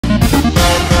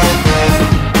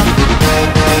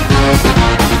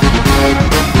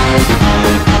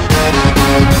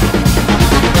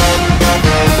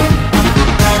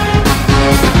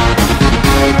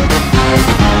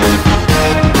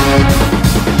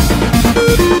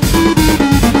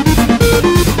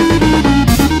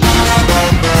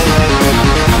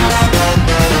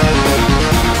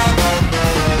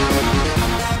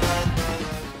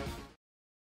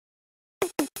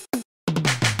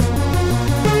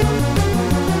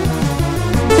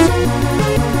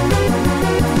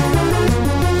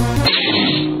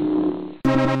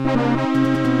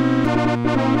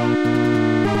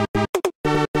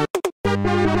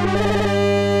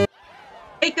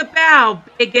Ciao,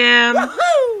 Big M.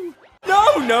 Woohoo!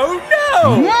 No, no,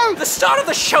 no! The star of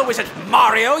the show isn't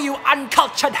Mario, you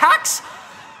uncultured hacks!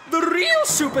 The real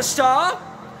superstar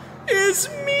is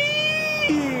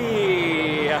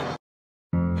me!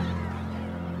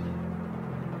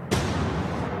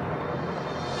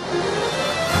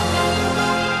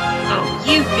 Oh,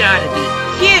 you gotta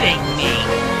be kidding me!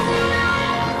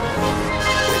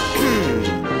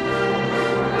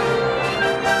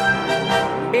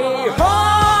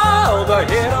 Behold the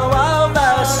hero of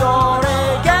the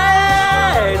story,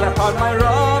 gaze upon my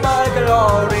Roma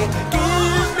glory.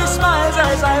 Give me smiles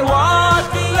as I walk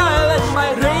the island,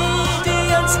 my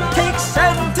radiance takes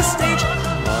center stage.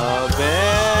 A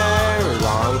very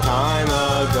long time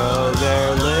ago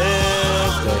there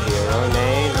lived a hero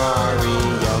named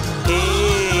Mario.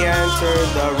 He entered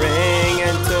the ring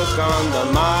and took on the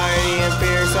mighty and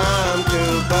fearsome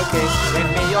Koopa King. Give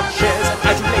me your cheers and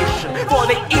adulation for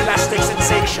the elastic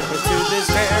sensation. But to this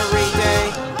very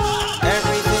day,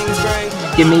 everything's great.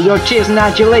 Give me your cheers and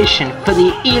adulation for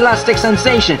the elastic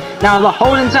sensation. Now the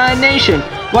whole entire nation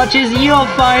watches your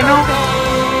final.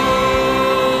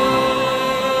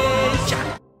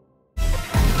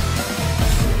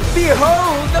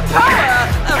 Behold the power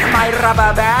of my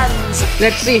rubber bands.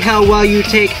 Let's see how well you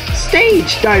take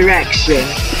stage direction.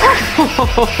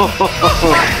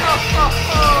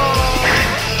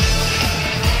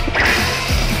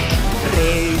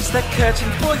 Raise the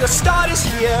curtain for your star is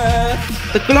here.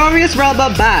 The glorious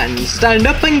rubber bands, stand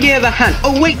up and give a hand.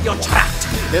 Oh wait, You're trapped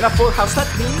in a full house, let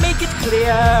me make it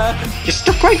clear. just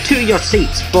stuck right to your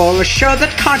seats for a show that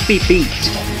can't be beat.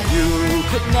 You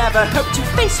could never hope to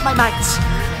face my might.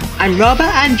 I'm rubber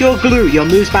and you're glue, your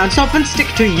moves bounce off and stick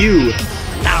to you.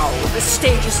 Now the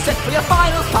stage is set for your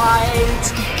final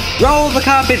fight. Roll the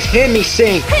carpets, hear me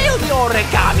sing. Hail the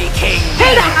Origami King.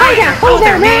 Hey there, oh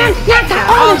there, man! Not the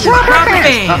old rubber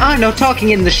band! No talking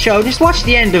in the show, just watch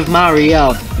the end of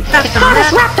Mario. It's got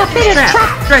us wrapped up in his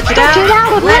trap! Stretch it Stretch it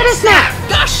out and let us nap!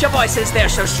 Gosh, your voices, they're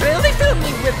so shrill, they fill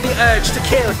me with the urge to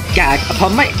kill. Gag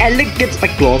upon my elegance, my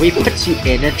glory puts you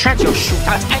in a trance. Your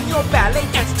shootout and your ballet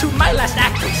dance to my last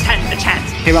act will stand the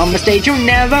chance. Here on the stage you'll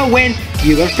never win,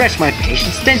 you will stretch my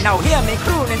patience thin. Now hear me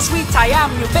croon in sweet I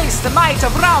am, you face the might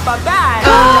of rubber band.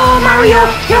 Oh, Mario,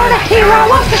 you're the hero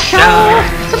of the show!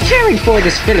 Stop cheering for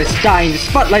this Philistine, the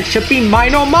spotlight should be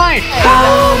mine or mine.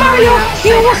 Oh, Mario,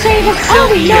 you will save us,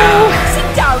 oh we know! Sit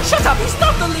down, shut up, he's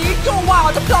not the lead. Your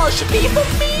wild applause should be for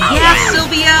me. Yeah,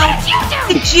 Silvio. What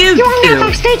did you You were do?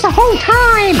 backstage the whole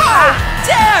time! How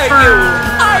dare you!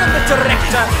 I am the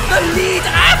director, the lead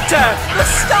actor, the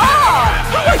star!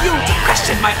 Who are you to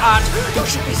question my art? You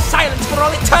should be silent for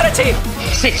all eternity!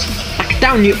 Sit back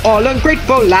down, you all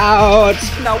ungrateful louds.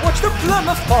 Now watch the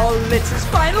plumber fall, it's his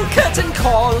final curtain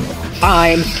call.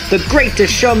 I'm the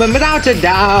greatest showman without a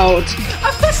doubt.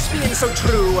 A thespian so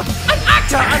true, an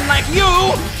actor unlike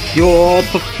you! Your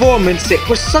performance, it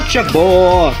was such a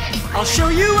bore. I'll show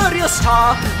you a real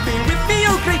star, be with me,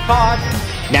 you great bard!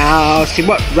 Now see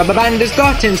what Rubber Band has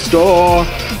got in store.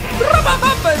 Rubber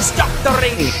bumpers,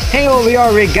 doctoring! Hail the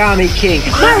Origami King.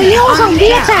 Mario's on the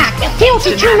attack! He'll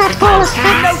teach you not to call us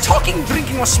back! No talking,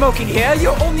 drinking, or smoking here,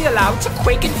 you're only allowed to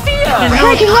quake in fear!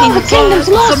 Breaking all the kingdom's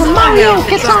laws and Mario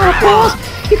gets our applause!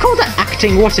 You call that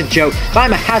acting? What a joke. If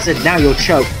I'm a hazard, now you'll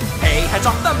choke. Hey, heads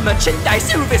off the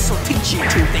merchandise, this will teach you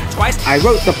to think twice. I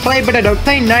wrote the play, but I don't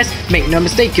play nice. Make no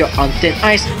mistake, you're on thin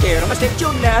ice. Here a mistake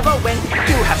you'll never win.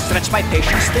 You have stretched my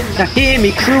patience thin. Now hear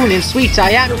me crooning, sweet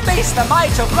I am. You face the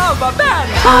might of rubber band.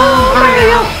 Oh,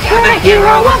 Mario, you're the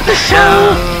hero of the show!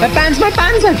 My fans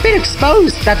have been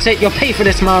exposed. That's it, you'll pay for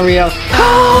this, Mario.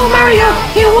 Oh, Mario,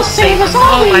 you will save us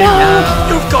all we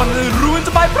know! You've gone and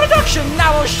ruined my production.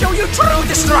 Now I'll show you true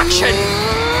destruction.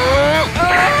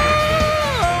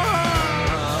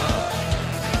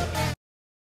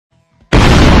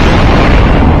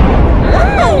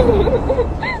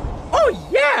 Oh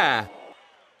yeah!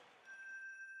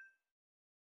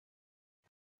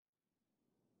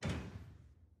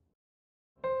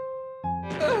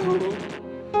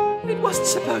 Oh, it wasn't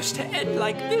supposed to end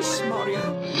like this, Mario.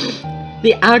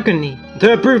 The agony,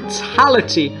 the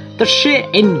brutality, the sheer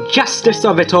injustice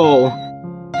of it all.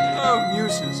 Oh,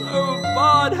 muses, oh,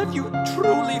 Bard, have you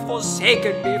truly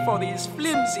forsaken me for these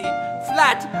flimsy,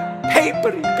 flat,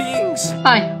 papery beings?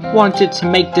 I wanted to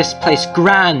make this place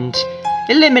grand,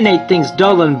 eliminate things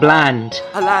dull and bland.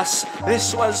 Alas,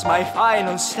 this was my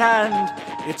final stand.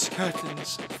 It's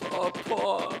curtains for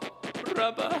poor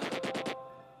rubber.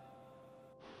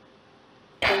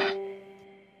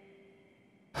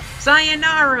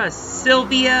 Sayonara,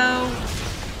 Silvio.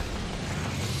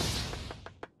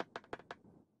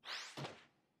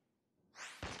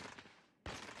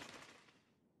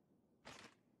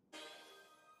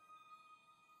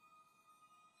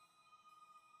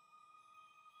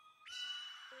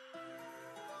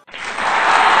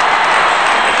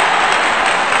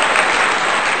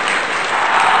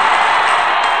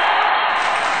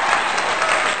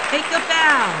 Take a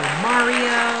bow,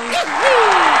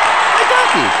 Mario.